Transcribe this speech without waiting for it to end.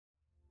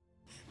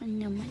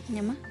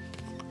Nyama.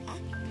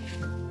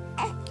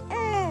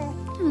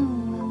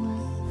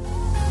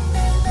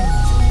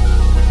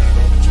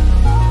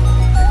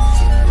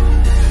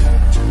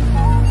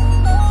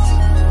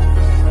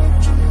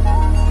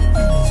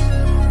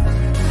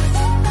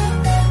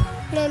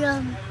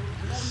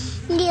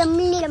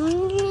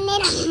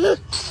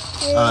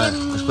 Alright,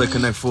 let's play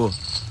Connect 4.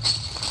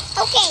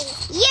 Okay,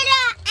 you're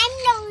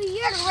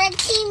the red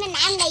team and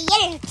I'm the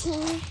yellow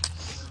team.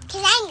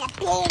 Cause I'm the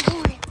big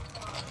one.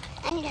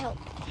 I need help.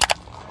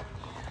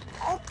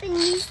 Open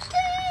these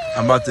things.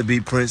 I'm about to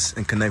beat Prince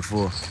and Connect 4.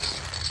 No,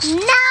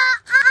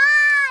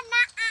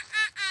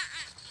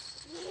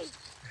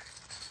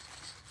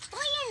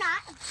 Boy, you're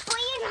not.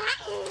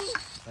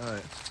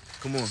 Alright,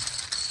 come on.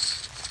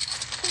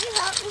 Can you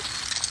help me?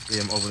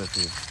 Yeah, I'm opening it for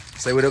you.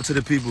 Say what up to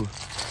the people.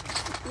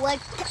 What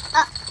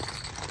up?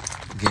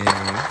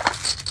 Game.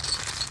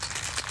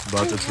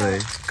 About to play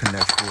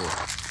Connect 4.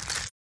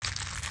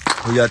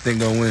 Who y'all think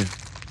gonna win?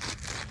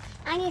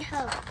 I need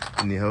help.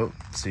 You need help?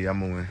 See, I'm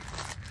gonna win.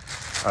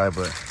 Alright,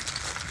 but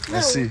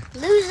let's see.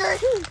 Loser.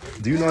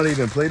 Do you know how to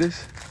even play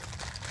this?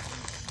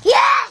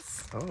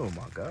 Yes! Oh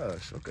my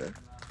gosh, okay.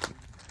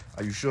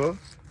 Are you sure?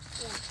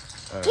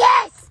 Yeah. Right.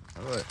 Yes!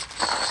 Alright.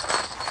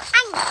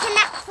 I'm gonna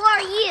connect for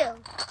you.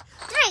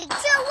 3, 2, 1,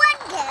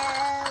 go.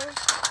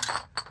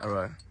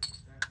 Alright.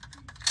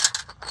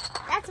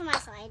 That's my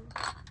side.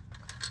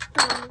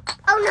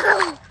 Oh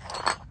no!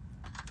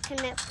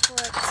 Connect for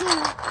 2.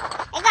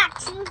 I got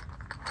 2.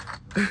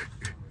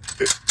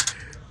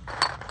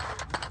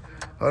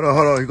 Hold on.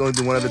 You're gonna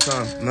do one at a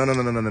time. No.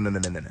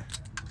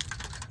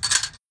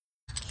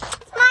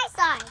 It's my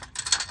side.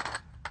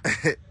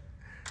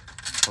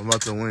 I'm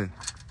about to win.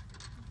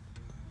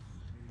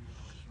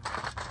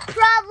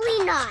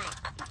 Probably not.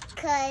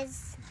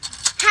 Cause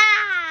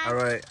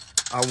Alright,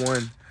 I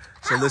won.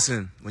 So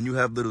listen, when you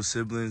have little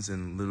siblings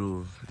and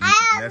little I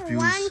have nephews,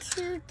 1,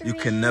 2, 3, you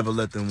can never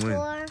let them win.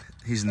 4.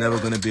 He's never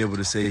gonna be able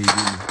to say he beat me.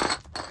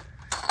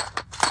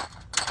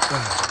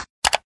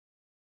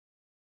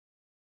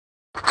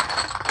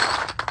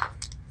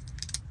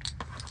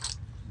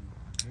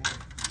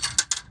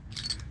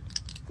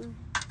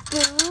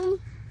 Boom.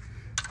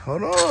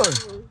 Hold on.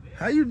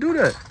 How you do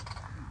that?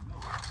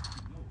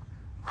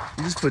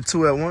 You just put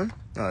 2 at 1? Alright,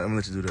 I'm gonna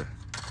let you do that.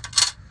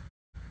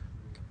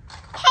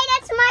 Hey,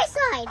 that's my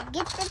side.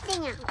 Get the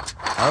thing out.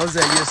 How is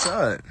that your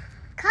side?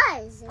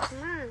 Cause it's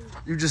mine.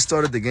 You just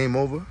started the game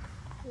over?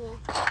 Yeah.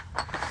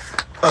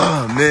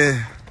 Oh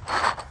man.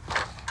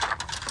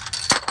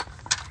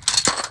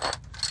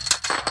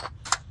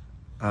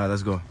 Alright,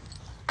 let's go.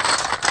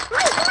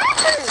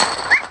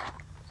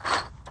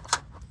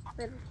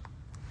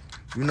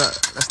 You're not,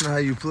 that's not how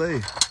you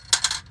play.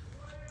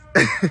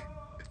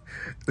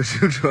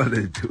 What you trying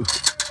to do?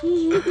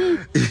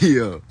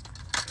 Yo.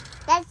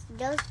 That's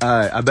those.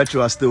 Alright, I bet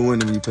you I still win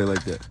when you play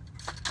like that.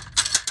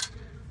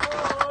 I'm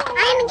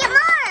gonna get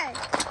more.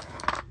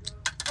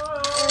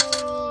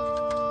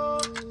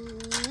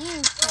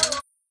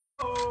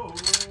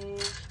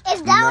 If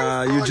that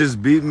Nah, you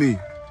just beat me.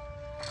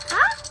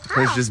 Huh?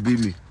 Prince just beat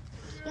me.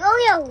 You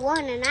only have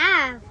 1 and a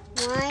half.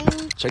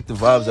 1, Check the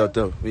vibes out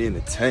though. We in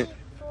the tent.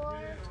 4,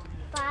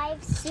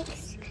 5,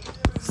 6,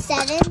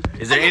 7.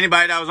 Is there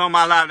anybody that was on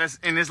my live that's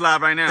in this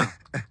live right now?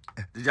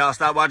 Did y'all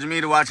stop watching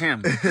me to watch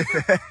him? Put that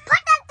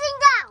thing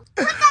down.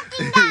 Put that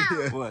thing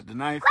down. What, the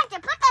knife?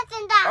 Quentin, put that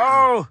thing down.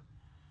 Oh!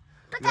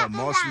 Put We that got thing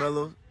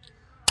marshmallow. down.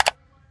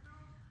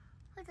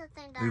 Put that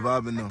thing We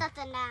down. vibing though. Put that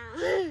thing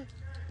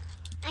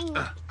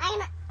down.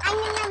 I'm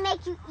gonna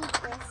make you eat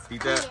this.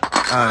 Eat that?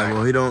 Alright,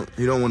 well he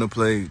don't want to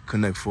play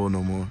Connect 4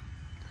 no more.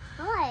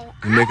 What?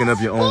 You're making up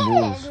your own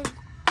rules.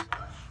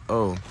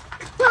 Oh.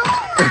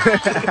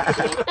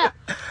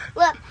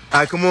 Look.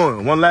 Alright, come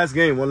on. One last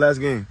game.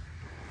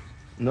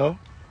 No?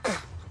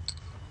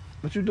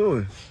 What you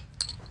doing?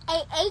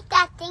 I ate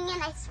that thing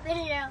and I spit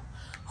it out.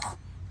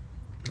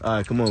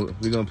 Alright, come on.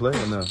 We gonna play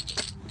or no?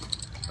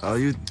 Oh,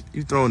 you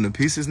throwing the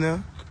pieces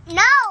now? No,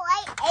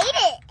 I ate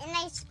it and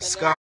I spit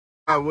it out.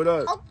 Scott, what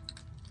up? Oh.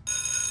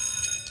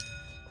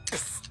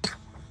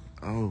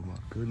 Oh my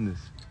goodness.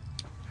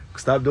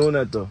 Stop doing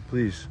that though,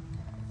 please.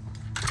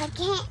 I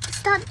can't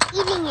stop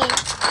eating it.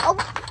 Oh.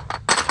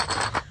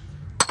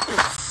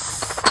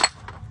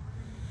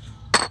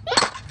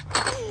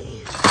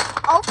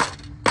 Oh.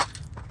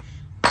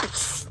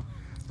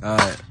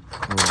 Alright.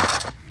 Well,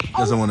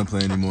 doesn't want to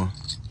play anymore.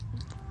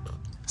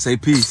 Say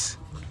peace.